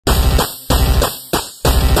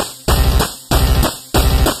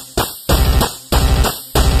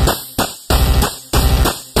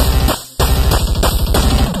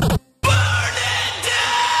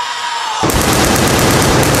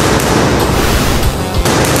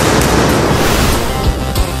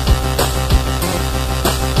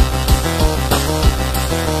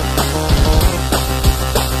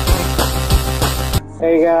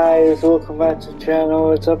guys, welcome back to the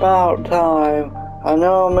channel. It's about time. I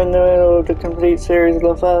know I'm in the middle of the complete series of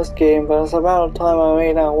the first game, but it's about time I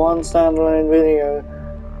made that one standalone video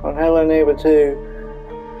on Hello Neighbour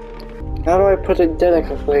 2. How do I put it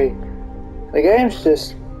delicately? The game's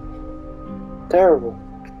just terrible.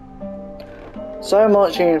 So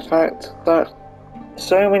much in fact that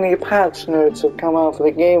so many patch notes have come out for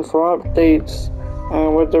the game for updates,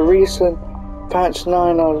 and with the recent patch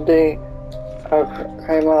 9 update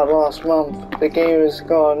came out last month, the game has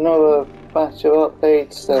got another batch of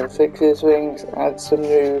updates that fixes things, adds some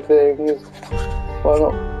new things. Well,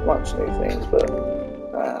 not much new things, but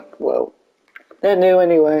well, they're new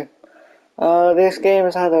anyway. This game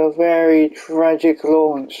has had a very tragic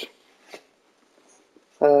launch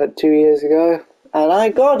 2 years ago, and I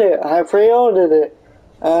got it. I pre-ordered it,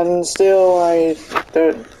 and still I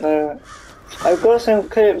don't know. I've got some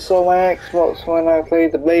clips on my Xbox when I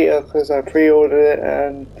played the beta because I pre-ordered it,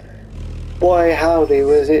 and boy howdy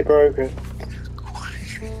was it broken.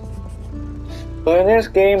 But in this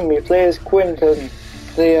game you play as Quentin,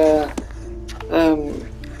 the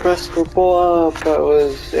press reporter that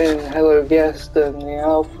was in Hello Guest and the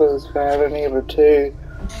alphas for Hello Neighbour 2.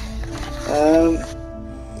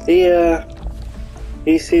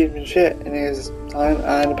 He's seen shit in his time,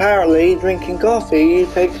 and apparently drinking coffee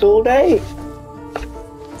takes all day.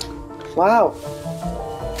 Wow.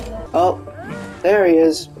 Oh, there he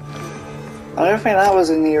is. I don't think that was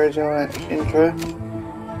in the original intro.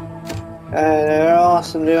 There are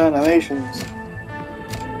some new animations.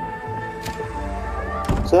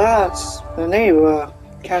 So that's the neighbour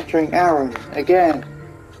capturing Aaron again.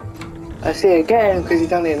 I say again because he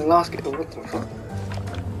done it in the last game. What the fuck?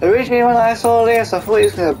 Originally when I saw this I thought he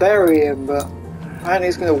was going to bury him, but apparently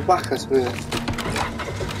he's going to whack us with it.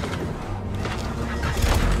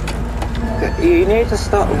 You need to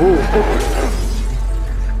stop.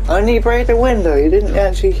 Only break the window, you didn't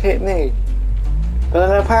actually hit me. But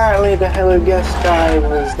then apparently the Hello Guest guy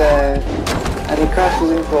was there and he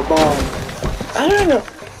crashes into a bomb. I don't know,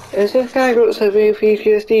 is this guy got severe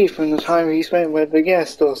PTSD from the time he spent with the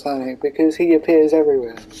guest or something, because he appears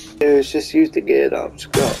everywhere. It was just used to get it up to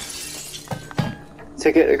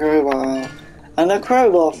get the crowbar out. And the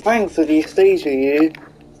crowbar thankfully stays with you,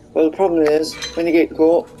 but the problem is when you get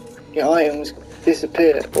caught, your items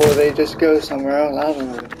disappear, or they just go somewhere else. I don't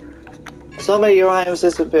know. Some of your items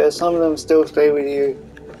disappear, some of them still stay with you.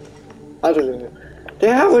 I don't know. They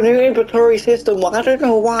have a new inventory system, I don't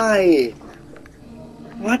know why.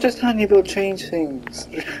 Why does Tiny Build change things?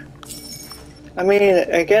 I mean,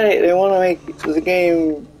 I get it, they want to make the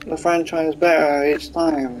game, the franchise better each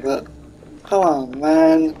time, but come on,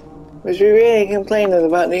 man. Was we really complaining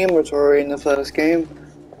about the inventory in the first game?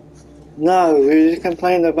 No, we just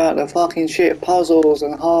complained about the fucking shit puzzles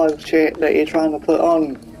and hard shit that you're trying to put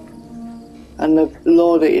on. And the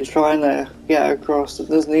lore that you're trying to get across that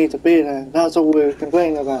doesn't need to be there. That's all we were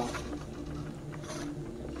complaining about.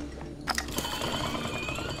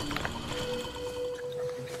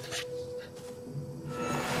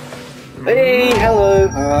 Hey, hello.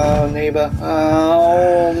 Oh, neighbour.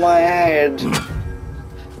 Oh, my head.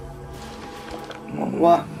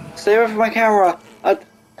 What? Stay away from my camera.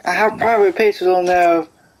 I have private pictures on there of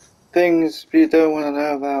things you don't want to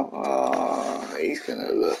know about. Oh, he's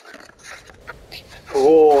gonna look.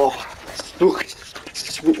 Oh, spooky.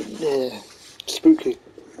 Spooky.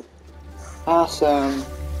 That's the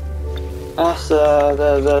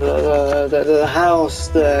house,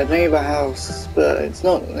 the neighbour house, but it's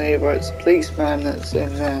not the neighbour, it's a policeman that's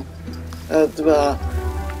in there.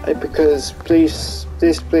 Because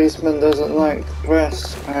this policeman doesn't like the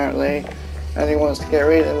press, apparently, and he wants to get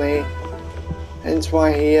rid of me. Hence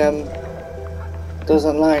why he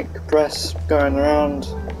doesn't like press going around.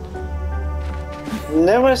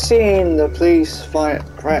 Never seen the police fight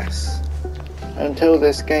press until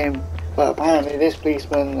this game, but apparently this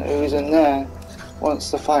policeman who's in there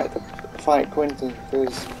wants to fight Quentin,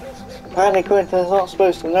 because apparently Quentin's not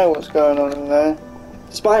supposed to know what's going on in there,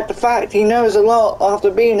 despite the fact he knows a lot after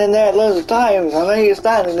being in there loads of times. I know you're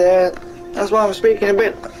standing there, that's why I'm speaking a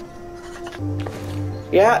bit.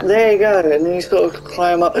 Yeah, there you go, and then you sort of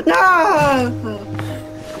climb up. No!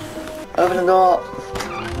 Open the door.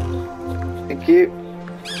 Thank you.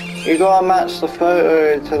 You gotta match the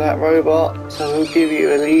photo to that robot, so he'll give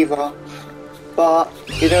you a lever. But,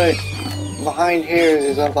 you know, behind here is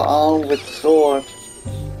his other arm with the sword.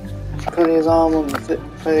 Put his arm on,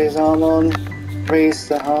 raise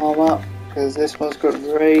the arm up, because this one's got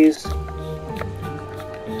raised.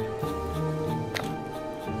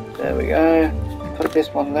 There we go. Put this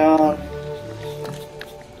one down.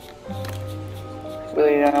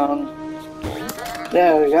 Fully down.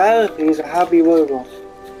 There we go, he's a happy robot.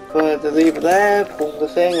 But to leave it there, pull the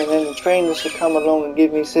thing, and then the trainer should come along and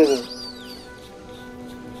give me scissors.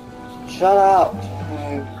 Shut up!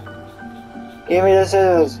 Give me the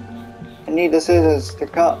scissors! I need the scissors to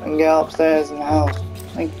cut and get upstairs in the house.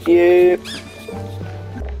 Thank you!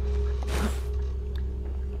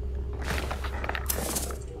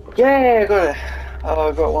 Yeah, I got it! Oh,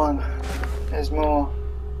 I got one. There's more.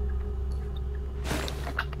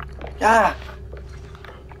 Ah!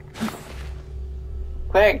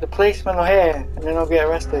 Quick, the policeman are here, and then I'll get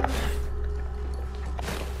arrested.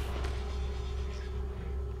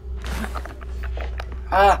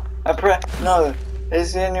 Ah! No! This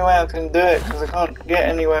is the only way I can do it, because I can't get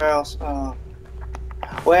anywhere else. Oh.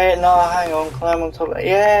 Wait, no, hang on, climb on top of it.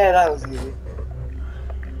 Yeah, that was easy.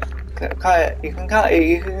 Cut it, you can cut it,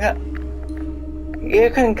 you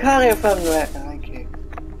can cut it from there. Thank you.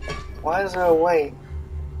 Why is there a way?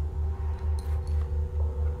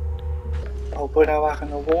 I'll put that back on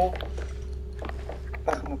the wall.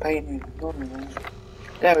 Back on the painting, not on the wall.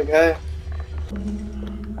 There we go.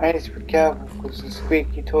 I need to be careful because the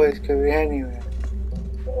squeaky toys could be anywhere.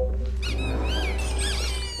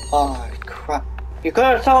 Oh crap. You could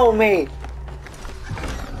have told me!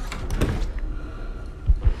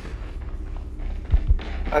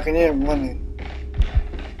 I can hear him running.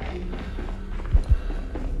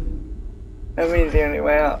 That means the only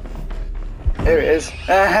way out. There it is.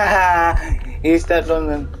 He stepped on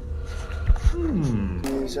them.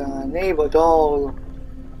 There's a neighbor doll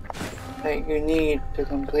that you need to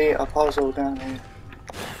complete a puzzle down here.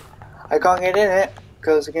 I can't get in it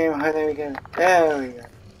because the game. There we go. There we go.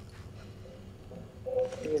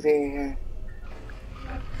 Easy here.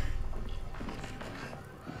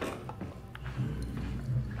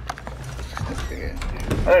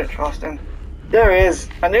 I don't trust him. There he is.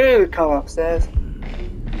 I knew he would come upstairs.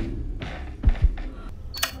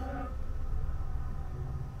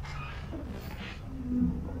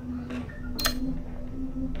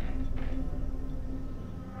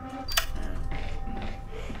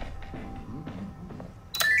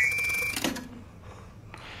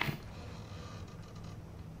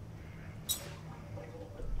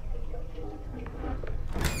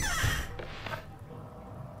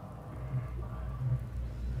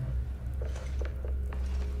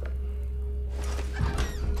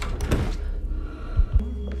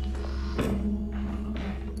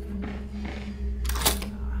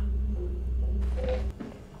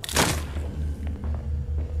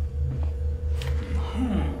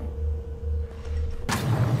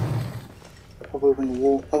 I've opened the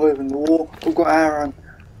wall. I've opened the wall. We've got Aaron.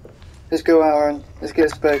 Let's go, Aaron. Let's get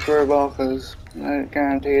spec robot because I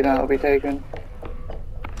guarantee that'll be taken.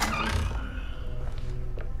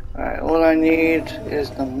 Alright, all I need is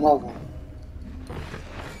the mother.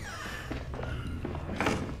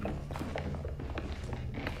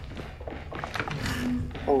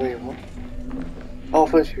 Oh wait, what? Oh,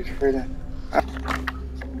 first you through there.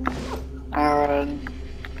 Aaron.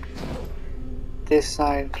 This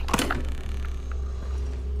side.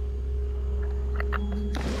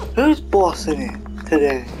 Who's bossing it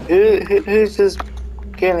today? Who's just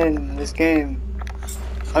killing this game?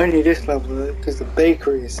 Only this level because the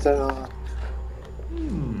bakery is so hard.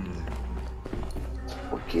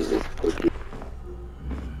 What is it?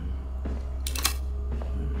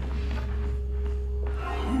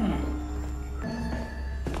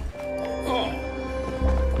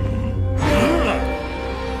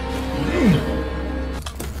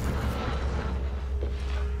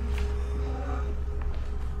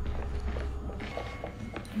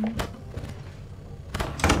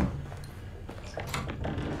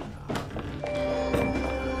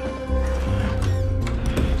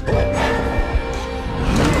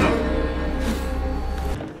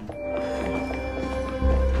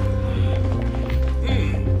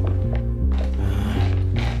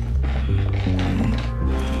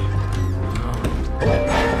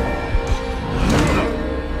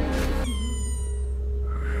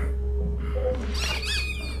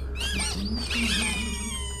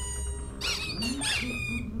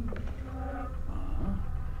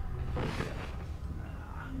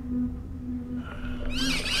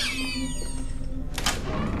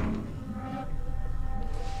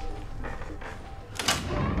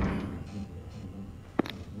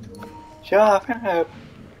 Sure, I think I'll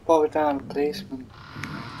bother down the policeman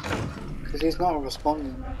because he's not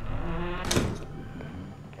responding.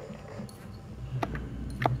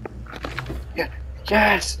 Yeah,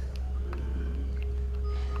 yes!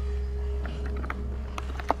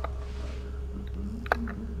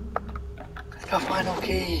 The final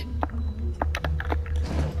key!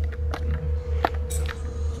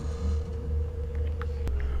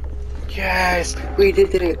 Yes, we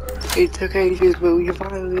did it. It took ages, but we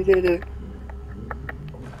finally did it.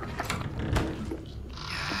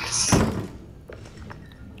 Yes.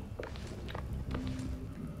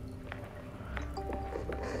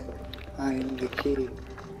 Find the key.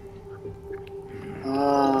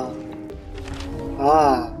 Ah.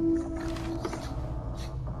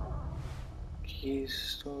 Key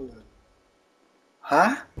stolen.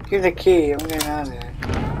 Huh? Give the key. I'm getting out of here.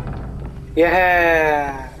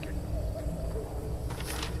 Yeah.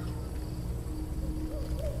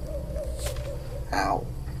 Ow.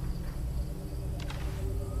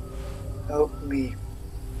 Help me.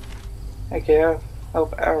 Okay,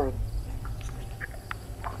 help Aaron.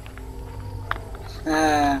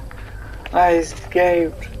 I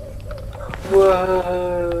escaped.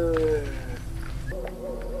 Whoa.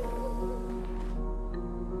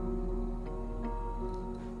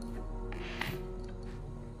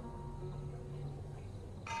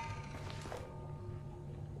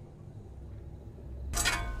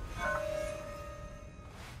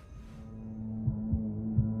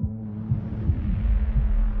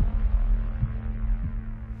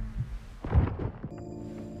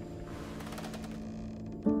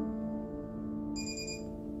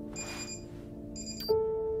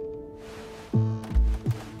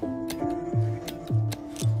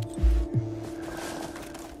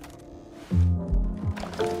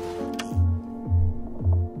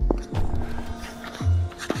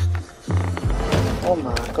 Oh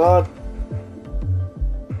my god.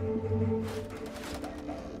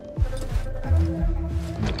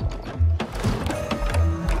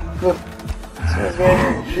 Look, it's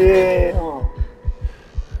getting jail.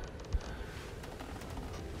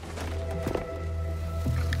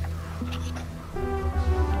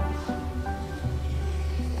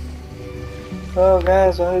 Well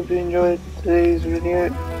guys, I hope you enjoyed today's video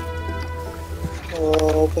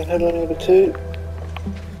of the Hello Neighbour 2.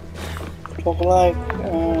 Drop a like,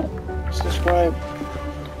 subscribe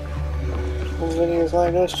for videos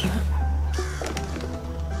like this.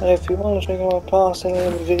 And if you want to check out my past and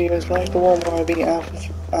other videos like the one where I beat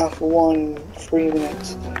Alpha 1 3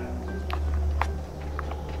 minutes.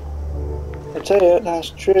 I tell you, that's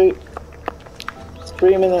true.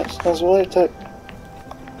 3 minutes, that's all it took.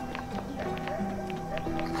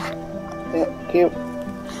 Yeah, cute.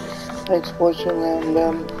 Thanks for watching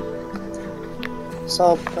and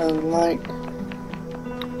sub and like.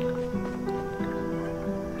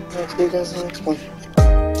 I'll see you guys in the next one.